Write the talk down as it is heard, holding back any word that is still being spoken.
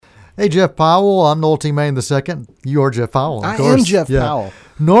Hey, Jeff Powell. I'm Noel T. Main II. You are Jeff Powell, of course. I am Jeff Powell.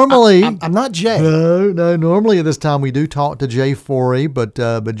 Normally, I'm not Jay. No. Normally at this time we do talk to Jay Forey, but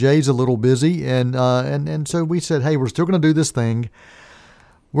Jay's a little busy, and so we said, hey, we're still going to do this thing.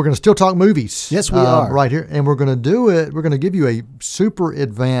 We're going to still talk movies. Yes, we are right here, and we're going to do it. We're going to give you a super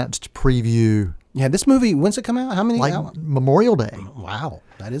advanced preview. Yeah, this movie. When's it come out? How many? Memorial Day. Wow,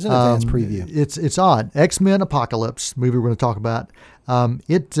 that is an advanced preview. It's odd. X-Men Apocalypse movie we're going to talk about.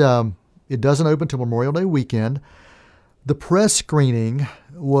 It doesn't open until Memorial Day weekend. The press screening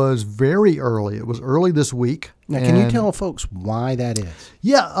was very early. It was early this week. Now, can you tell folks why that is?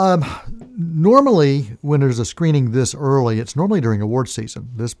 Yeah. Normally, when there's a screening this early, it's normally during award season.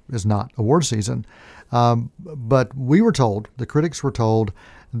 This is not award season. But we were told, the critics were told,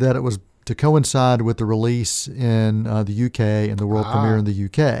 that it was to coincide with the release in the UK and the world premiere in the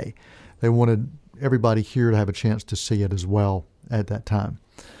UK. They wanted everybody here to have a chance to see it as well at that time,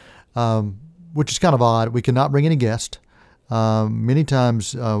 which is kind of odd. We cannot bring any guest. Many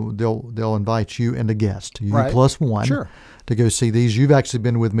times they'll invite you and a guest, you plus one, to go see these. You've actually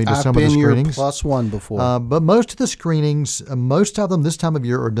been with me to some of the screenings. I've been your plus one before. But most of the screenings, most of them this time of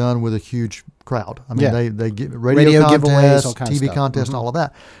year are done with a huge crowd. I mean, they get radio contests, giveaways, TV contests, and all of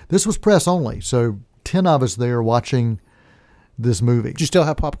that. This was press only, so 10 of us there watching this movie. Did you still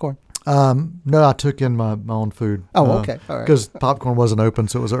have popcorn? No, I took in my own food. Oh, okay. All right. Because popcorn wasn't open,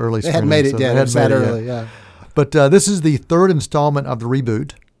 so it was an early screening. They had made it, it was that early, yeah. But this is the third installment of the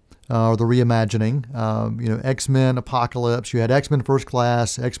reboot, or the reimagining. X-Men Apocalypse. You had X-Men First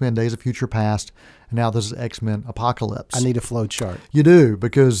Class, X-Men Days of Future Past, and now this is X-Men Apocalypse. I need a flow chart. You do,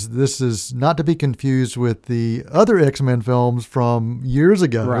 because this is not to be confused with the other X-Men films from years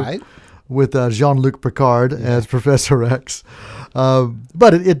ago. Right. With Jean-Luc Picard as Professor X.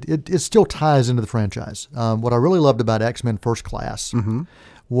 But it still ties into the franchise. What I really loved about X-Men First Class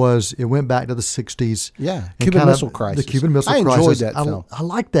was it went back to the 60s. Yeah, Cuban Missile Crisis. The Cuban Missile Crisis. I enjoyed that film. I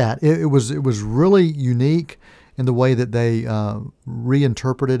like that. It was really unique in the way that they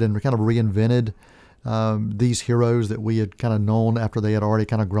reinterpreted and kind of reinvented these heroes that we had kind of known after they had already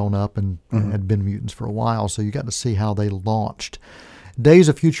kind of grown up and had been mutants for a while. So you got to see how they launched. Days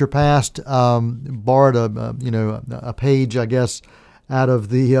of Future Past borrowed a page, I guess, out of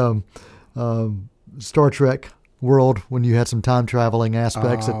the Star Trek world when you had some time traveling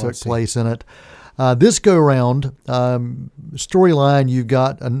aspects that took place in it. This go round storyline, you've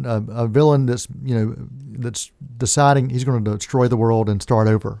got a villain that's deciding he's going to destroy the world and start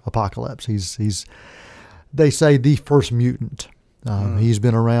over. Apocalypse. He's they say the first mutant. He's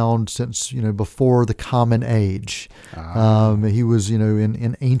been around since before the Common Age. He was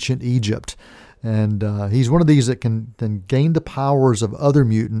in ancient Egypt, and he's one of these that can then gain the powers of other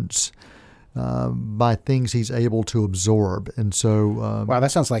mutants by things he's able to absorb. And so, wow,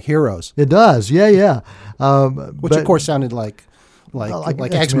 that sounds like Heroes. It does, yeah. Which of course sounded like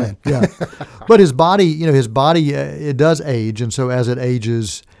X-Men. Yeah, but his body, it does age, and so as it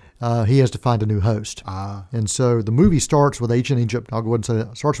ages. He has to find a new host. And so the movie starts with ancient Egypt. I'll go ahead and say that.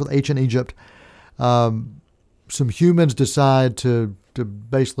 It starts with ancient Egypt. Some humans decide to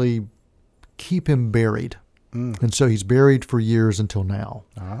basically keep him buried. And so he's buried for years until now,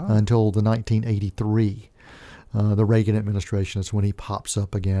 until the 1983. The Reagan administration is when he pops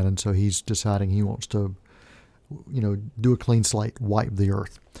up again. And so he's deciding he wants to, do a clean slate, wipe the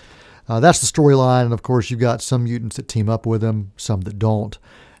earth. That's the storyline. And of course, you've got some mutants that team up with him, some that don't.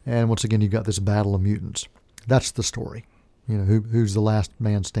 And once again, you've got this battle of mutants. That's the story. Who's the last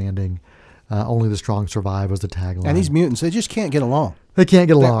man standing? Only the strong survive was the tagline. And these mutants, they just can't get along. They can't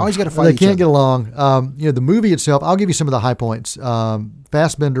get along. They always got to fight each other. They can't get along. The movie itself, I'll give you some of the high points.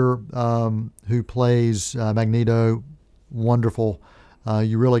 Fassbender, who plays Magneto, wonderful.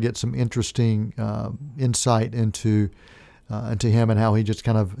 You really get some interesting insight into him and how he just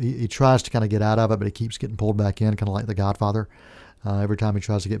kind of he tries to kind of get out of it, but he keeps getting pulled back in, kind of like The Godfather. Every time he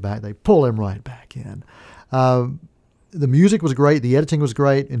tries to get back, they pull him right back in. The music was great. The editing was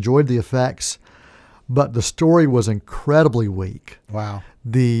great. Enjoyed the effects. But the story was incredibly weak. Wow.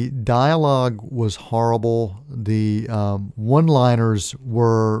 The dialogue was horrible. The one-liners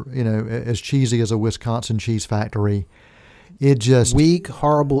were, as cheesy as a Wisconsin cheese factory. It just... Weak,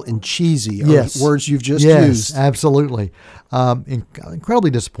 horrible, and cheesy are words you've just used. Yes, absolutely. Incredibly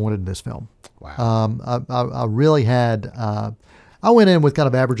disappointed in this film. Wow. I really had... I went in with kind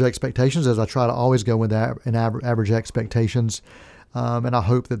of average expectations, as I try to always go with average expectations, and I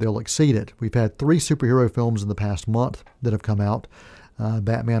hope that they'll exceed it. We've had 3 superhero films in the past month that have come out.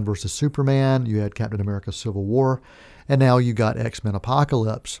 Batman versus Superman, you had Captain America Civil War, and now you got X-Men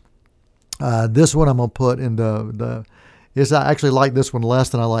Apocalypse. This one I'm going to put in is I actually like this one less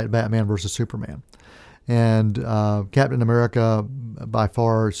than I like Batman versus Superman. And Captain America, by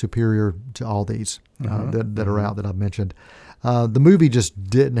far superior to all these that are out that I've mentioned. The movie just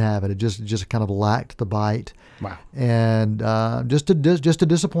didn't have it. It just kind of lacked the bite. Wow. And just a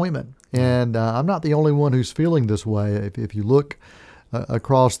disappointment. And I'm not the only one who's feeling this way. If you look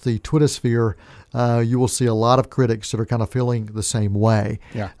across the Twitter sphere, you will see a lot of critics that are kind of feeling the same way.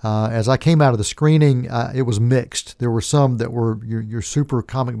 Yeah. As I came out of the screening, it was mixed. There were some that were your super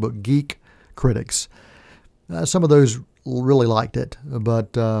comic book geek critics. Some of those really liked it,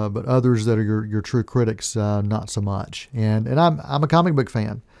 but others that are your true critics, not so much. And I'm a comic book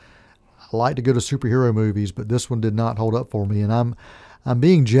fan. I like to go to superhero movies, but this one did not hold up for me. And I'm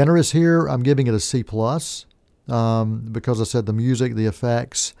being generous here. I'm giving it a C+, because I said the music, the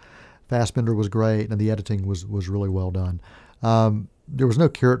effects, Fassbender was great, and the editing was really well done. There was no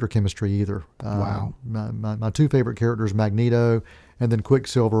character chemistry either. Wow. My two favorite characters, Magneto, and then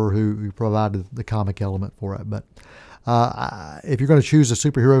Quicksilver, who provided the comic element for it. But if you're going to choose a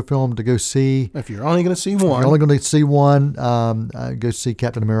superhero film to go see, if you're only going to see one, go see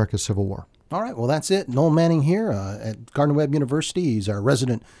Captain America: Civil War. All right, well, that's it. Noel Manning here at Gardner-Webb University. He's our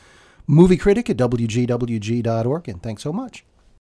resident movie critic at WGWG.org, and thanks so much.